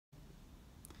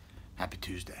Happy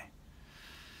Tuesday.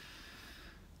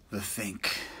 The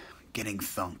think, getting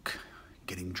thunk,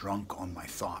 getting drunk on my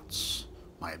thoughts,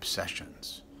 my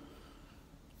obsessions.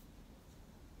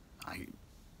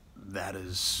 That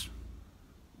is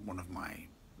one of my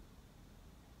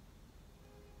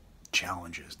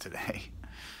challenges today.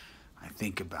 I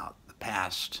think about the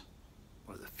past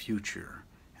or the future,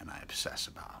 and I obsess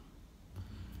about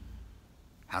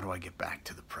how do I get back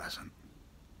to the present?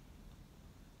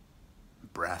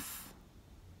 Breath,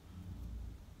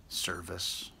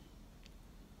 service.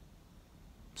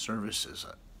 Service is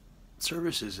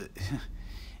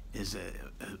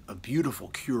a beautiful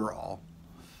cure-all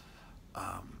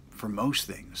for most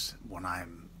things when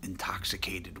I'm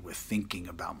intoxicated with thinking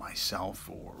about myself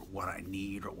or what I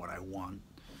need or what I want.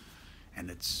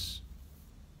 And if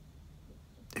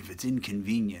it's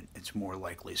inconvenient, it's more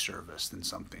likely service than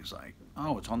something's like,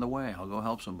 oh, it's on the way, I'll go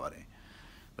help somebody.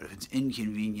 But if it's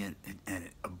inconvenient and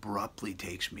it abruptly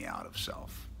takes me out of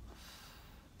self,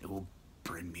 it will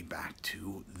bring me back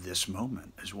to this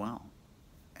moment as well.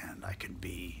 And I can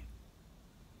be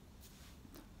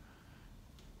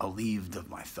alleviated of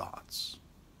my thoughts.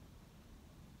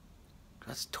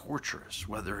 That's torturous,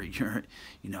 whether you're,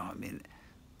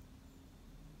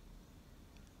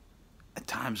 at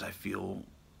times I feel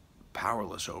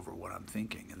powerless over what I'm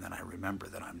thinking, and then I remember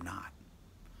that I'm not.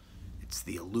 It's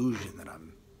the illusion that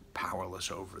I'm powerless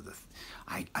over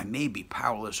I may be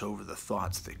powerless over the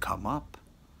thoughts that come up,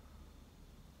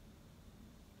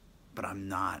 but I'm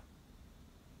not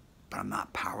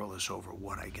powerless over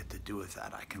what I get to do with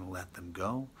that. I can let them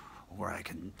go, or I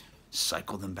can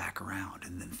cycle them back around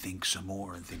and then think some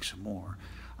more and think some more.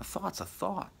 A thought's a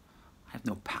thought. I have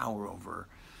no power over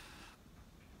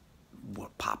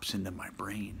what pops into my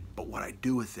brain, but what I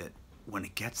do with it when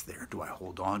it gets there. Do I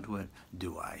hold on to it?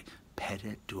 Do I pet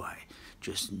it? Do I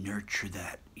just nurture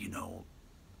that,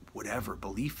 whatever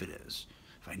belief it is?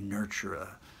 If I nurture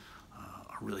a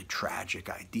really tragic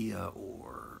idea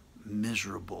or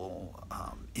miserable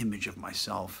image of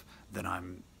myself, then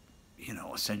I'm,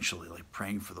 essentially like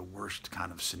praying for the worst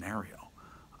kind of scenario.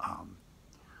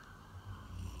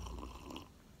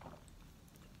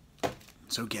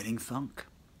 So getting thunk.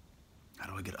 How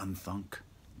do I get unthunk?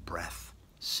 Breath,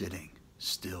 sitting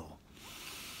still,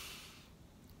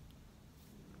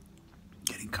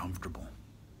 getting comfortable,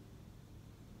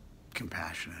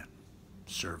 compassionate,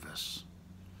 service.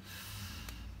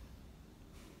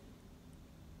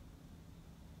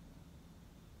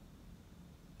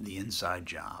 The inside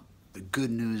job. The good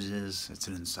news is it's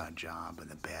an inside job, and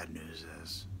the bad news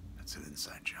is it's an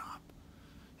inside job.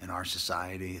 In our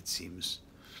society, it seems,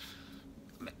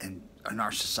 and in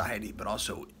our society, but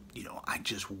also, I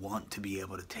just want to be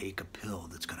able to take a pill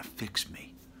that's going to fix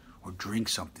me, or drink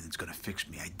something that's going to fix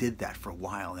me. I did that for a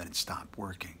while, and it stopped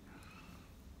working.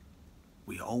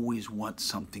 We always want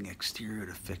something exterior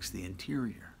to fix the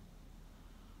interior.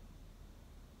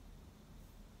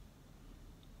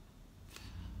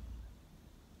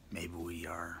 Maybe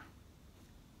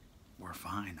we're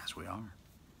fine as we are.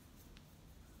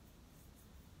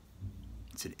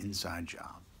 It's an inside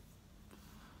job.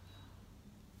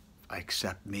 If I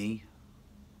accept me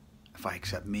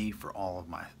for all of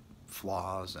my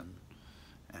flaws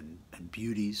and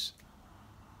beauties,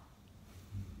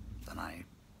 then I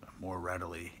am more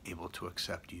readily able to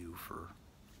accept you for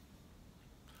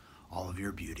all of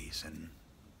your beauties and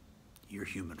your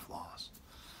human flaws.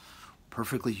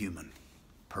 Perfectly human.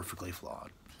 Perfectly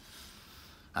flawed.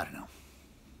 I don't know.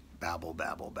 Babble,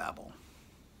 babble, babble.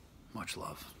 Much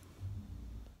love.